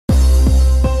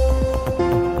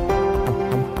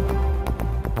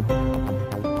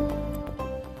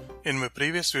In my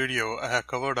previous video, I have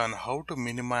covered on how to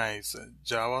minimize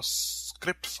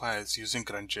JavaScript files using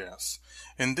Grunt.js.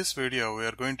 In this video, we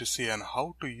are going to see on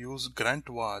how to use Grunt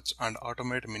Watch and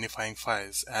automate minifying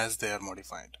files as they are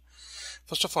modified.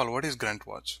 First of all, what is Grunt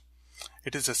Watch?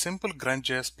 It is a simple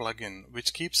Grunt.js plugin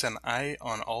which keeps an eye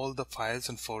on all the files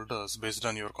and folders based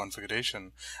on your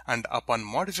configuration, and upon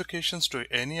modifications to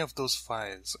any of those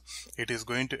files, it is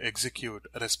going to execute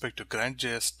respect to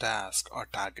Grunt.js task or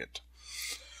target.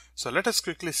 So let us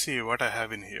quickly see what I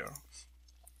have in here.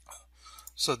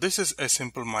 So this is a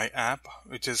simple my app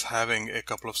which is having a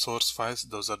couple of source files.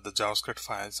 Those are the JavaScript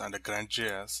files and a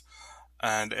Grunt.js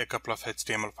and a couple of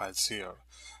HTML files here.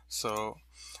 So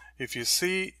if you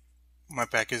see my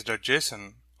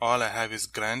package.json, all I have is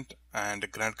grunt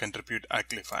and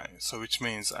grunt-contrib-uglify. So which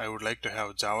means I would like to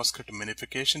have JavaScript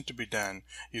minification to be done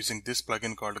using this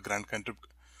plugin called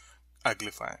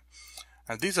grunt-contrib-uglify.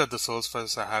 And these are the source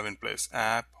files I have in place,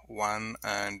 app, 1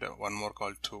 and one more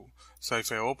called 2. So if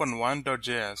I open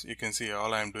 1.js, you can see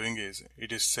all I am doing is,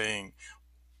 it is saying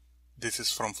this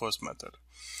is from first method.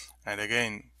 And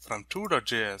again from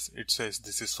 2.js, it says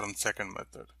this is from second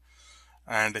method.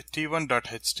 And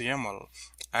t1.html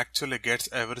actually gets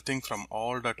everything from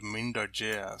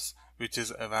all.min.js, which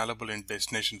is available in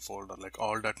destination folder like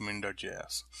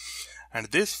all.min.js. And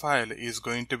this file is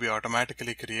going to be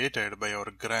automatically created by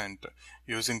our grunt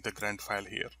using the grunt file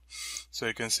here. So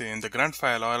you can see in the grunt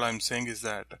file, all I'm saying is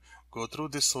that go through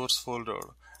this source folder,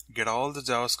 get all the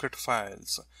JavaScript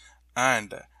files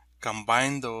and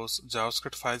combine those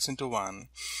JavaScript files into one,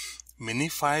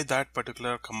 minify that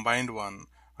particular combined one,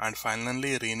 and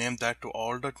finally rename that to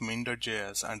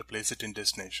all.min.js and place it in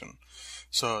destination.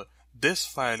 So this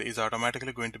file is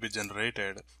automatically going to be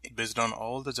generated based on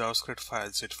all the JavaScript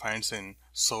files it finds in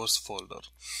source folder.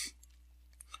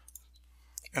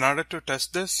 In order to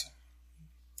test this,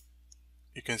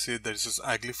 you can see this is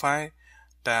uglify,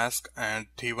 task, and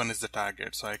t1 is the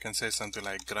target. So I can say something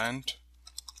like grunt,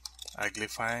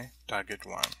 uglify, target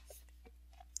 1.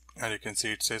 And you can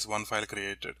see it says one file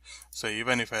created. So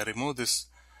even if I remove this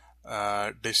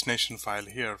destination file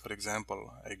here, for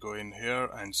example, I go in here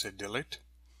and say delete.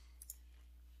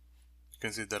 You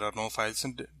can see there are no files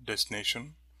in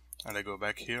destination, and I go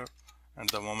back here, and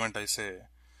the moment I say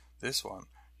this one,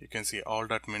 you can see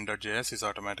all.min.js is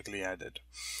automatically added.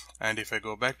 And if I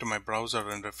go back to my browser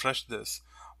and refresh this,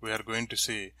 we are going to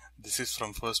see this is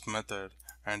from first method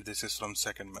and this is from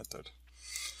second method.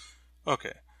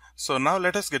 Okay, so now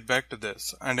let us get back to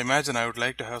this and imagine I would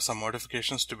like to have some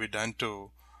modifications to be done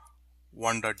to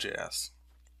 1.js.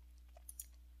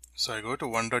 So I go to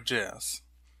 1.js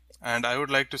and I would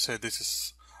like to say this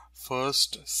is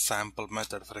first sample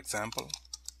method, for example.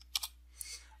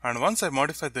 And once I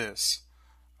modify this,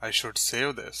 I should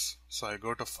save this. So I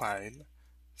go to file,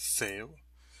 save,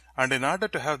 and in order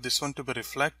to have this one to be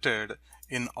reflected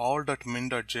in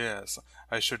all.min.js,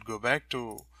 I should go back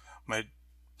to my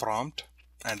prompt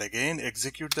and again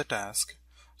execute the task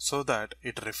so that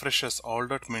it refreshes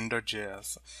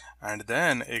all.min.js, and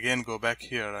then again go back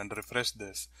here and refresh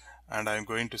this, and I'm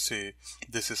going to see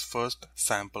this is first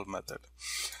sample method.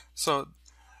 So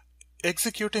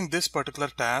executing this particular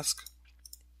task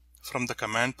from the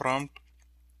command prompt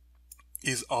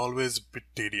is always a bit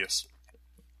tedious.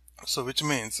 So which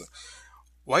means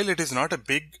while it is not a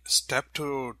big step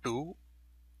to do,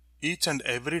 each and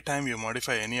every time you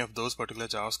modify any of those particular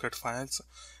JavaScript files,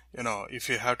 if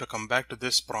you have to come back to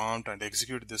this prompt and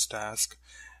execute this task,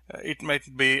 it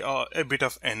might be a bit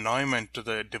of annoyment to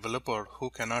the developer who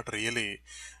cannot really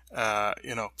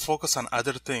focus on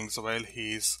other things while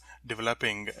he is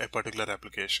developing a particular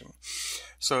application.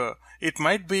 So it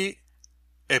might be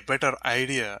a better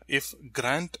idea if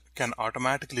Grunt can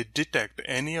automatically detect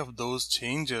any of those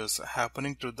changes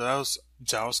happening to those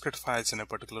JavaScript files in a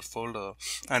particular folder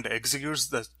and executes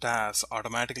the task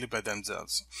automatically by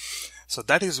themselves. So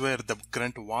that is where the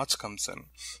Grunt Watch comes in.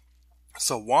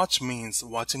 So watch means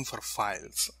watching for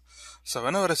files. So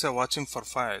whenever I say watching for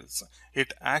files,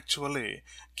 it actually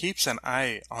keeps an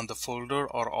eye on the folder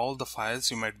or all the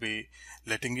files you might be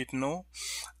letting it know,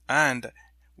 and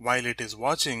while it is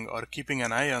watching or keeping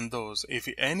an eye on those, if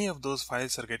any of those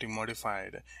files are getting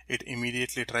modified, it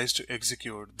immediately tries to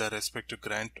execute the respective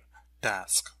Grunt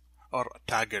task or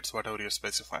targets, whatever you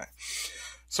specify.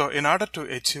 So in order to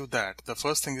achieve that, the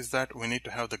first thing is that we need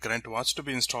to have the Grunt Watch to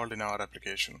be installed in our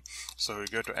application. So we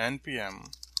go to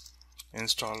npm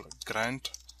install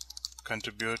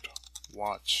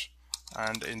grunt-contrib-watch.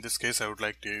 And in this case, I would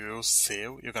like to use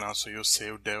save. You can also use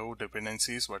save dev,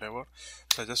 dependencies, whatever.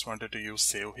 So I just wanted to use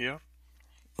save here.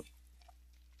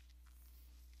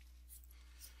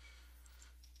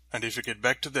 And if you get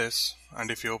back to this,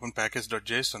 and if you open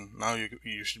package.json, now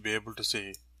you should be able to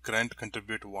see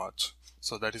grunt-contrib-watch.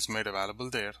 So that is made available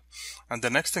there. And the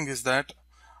next thing is that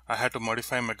I had to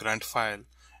modify my grunt file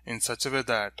in such a way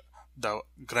that the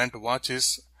grunt watch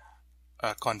is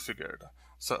configured.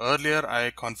 So earlier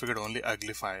I configured only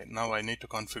uglify. Now I need to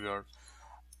configure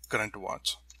grunt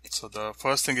watch. So the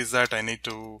first thing is that I need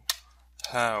to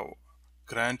have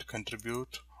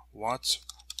grunt-contrib-watch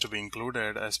to be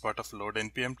included as part of load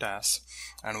npm task,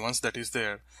 and once that is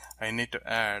there, I need to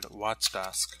add watch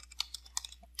task.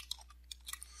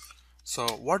 So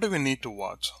what do we need to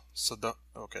watch? So the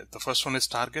first one is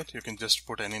target. You can just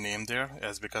put any name there,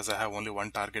 as because I have only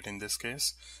one target in this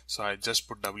case, so I just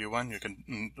put w1. You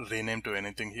can rename to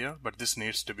anything here, but this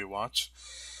needs to be watch.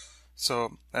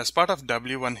 So as part of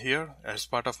w1 here, as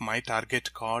part of my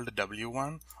target called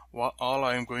w1, all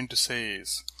I am going to say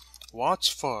is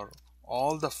watch for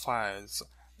all the files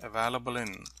available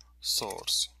in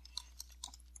source,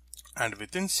 and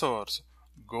within source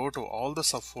go to all the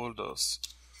subfolders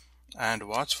and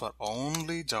watch for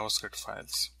only JavaScript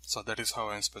files. So that is how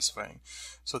I am specifying.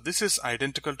 So this is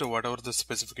identical to whatever the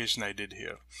specification I did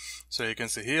here. So you can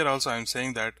see here also I am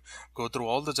saying that go through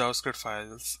all the JavaScript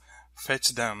files,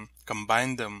 fetch them,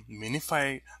 combine them,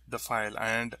 minify the file,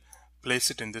 and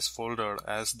place it in this folder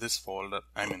as this folder,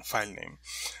 file name.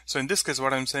 So in this case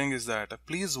what I'm saying is that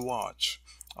please watch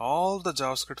all the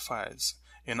JavaScript files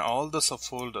in all the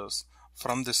subfolders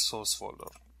from this source folder.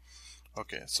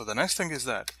 Okay, so the next thing is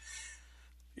that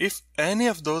if any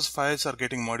of those files are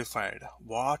getting modified,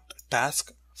 what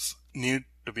tasks need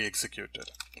to be executed?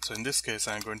 So in this case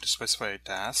I'm going to specify a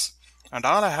task, and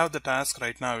all I have the task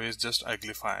right now is just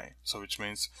uglify, so which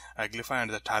means uglify and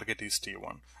the target is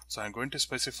t1. So I'm going to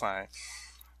specify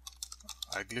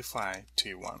uglify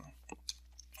t1.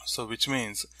 So which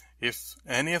means if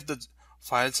any of the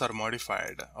files are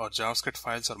modified or JavaScript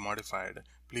files are modified,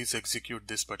 please execute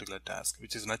this particular task,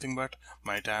 which is nothing but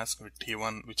my task with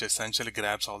t1, which essentially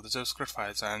grabs all the JavaScript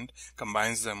files and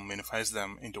combines them, minifies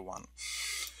them into one.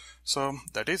 So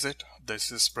that is it.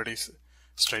 This is pretty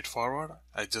straightforward.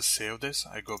 I just save this,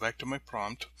 I go back to my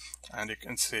prompt, and you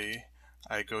can see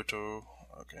I go to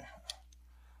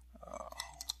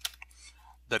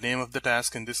the name of the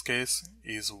task in this case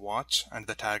is watch and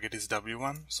the target is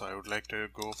w1. So I would like to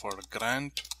go for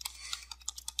grunt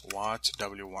watch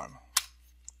w1.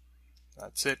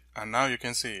 That's it. And now you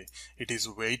can see it is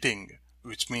waiting,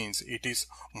 which means it is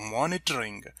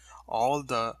monitoring all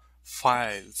the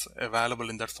files available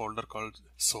in that folder called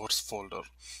source folder,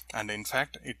 and in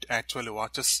fact it actually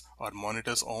watches or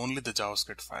monitors only the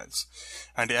JavaScript files.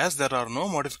 And as there are no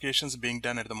modifications being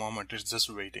done at the moment, it's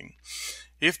just waiting.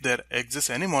 If there exists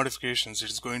any modifications, it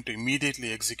is going to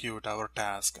immediately execute our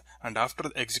task, and after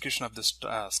the execution of this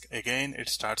task again it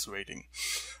starts waiting.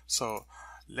 So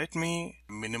let me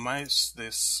minimize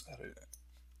this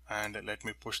and let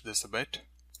me push this a bit,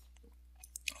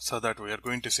 so that we are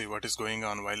going to see what is going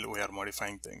on while we are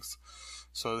modifying things.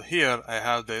 So here I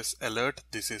have this alert.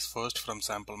 This is first from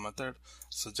sample method.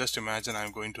 So just imagine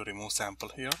I'm going to remove sample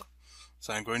here.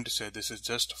 So I'm going to say this is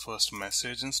just first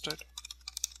message instead.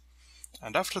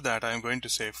 And after that I'm going to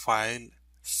say file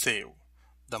save.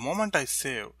 The moment I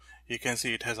save, you can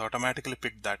see it has automatically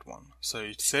picked that one. So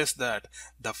it says that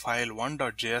the file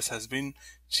 1.js has been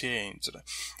changed,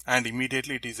 and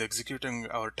immediately it is executing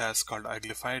our task called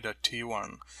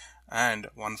uglify.t1 and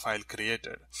one file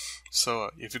created.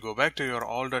 So if you go back to your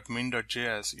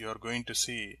all.min.js, you are going to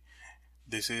see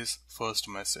this is first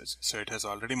message. So it has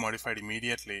already modified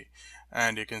immediately,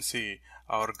 and you can see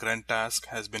our grunt task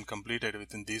has been completed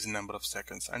within these number of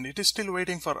seconds, and it is still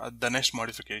waiting for the next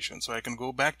modification. So I can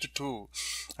go back to 2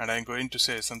 and I'm going to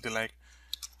say something like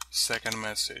second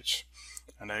message,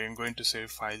 and I am going to say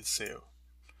file save.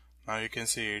 Now you can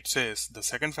see it says the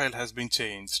second file has been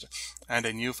changed and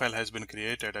a new file has been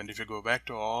created, and if you go back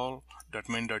to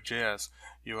all.min.js,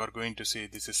 you are going to see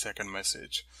this is second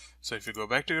message. So if you go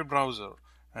back to your browser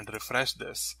and refresh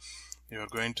this, you are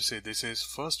going to see this is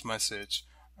first message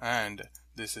and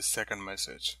this is second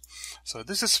message. So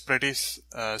this is pretty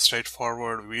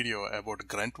straightforward video about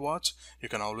Grunt Watch. You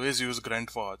can always use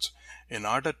Grunt Watch in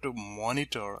order to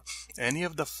monitor any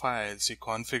of the files you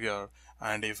configure,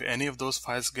 and if any of those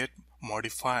files get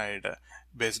modified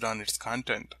based on its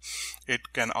content,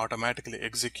 it can automatically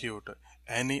execute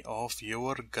any of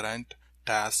your Grunt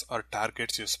tasks or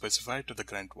targets you specify to the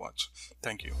Grunt Watch.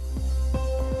 Thank you.